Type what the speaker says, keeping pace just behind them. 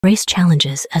Embrace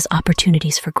challenges as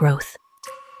opportunities for growth.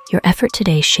 Your effort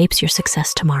today shapes your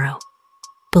success tomorrow.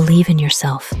 Believe in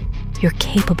yourself. You're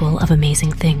capable of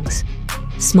amazing things.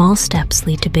 Small steps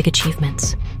lead to big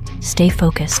achievements. Stay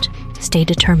focused, stay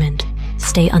determined,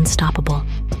 stay unstoppable.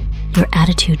 Your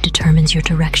attitude determines your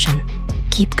direction.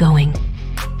 Keep going.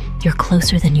 You're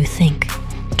closer than you think.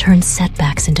 Turn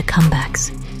setbacks into comebacks.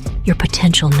 Your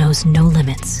potential knows no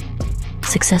limits.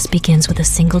 Success begins with a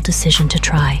single decision to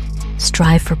try.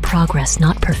 Strive for progress,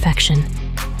 not perfection.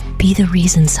 Be the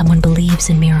reason someone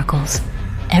believes in miracles.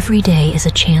 Every day is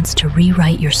a chance to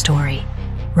rewrite your story.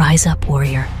 Rise up,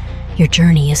 warrior. Your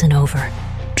journey isn't over.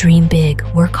 Dream big,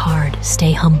 work hard,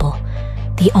 stay humble.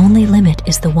 The only limit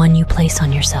is the one you place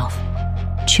on yourself.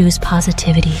 Choose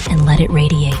positivity and let it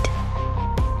radiate.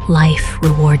 Life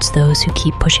rewards those who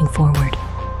keep pushing forward.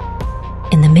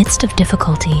 In the midst of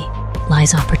difficulty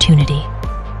lies opportunity.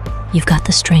 You've got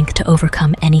the strength to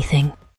overcome anything.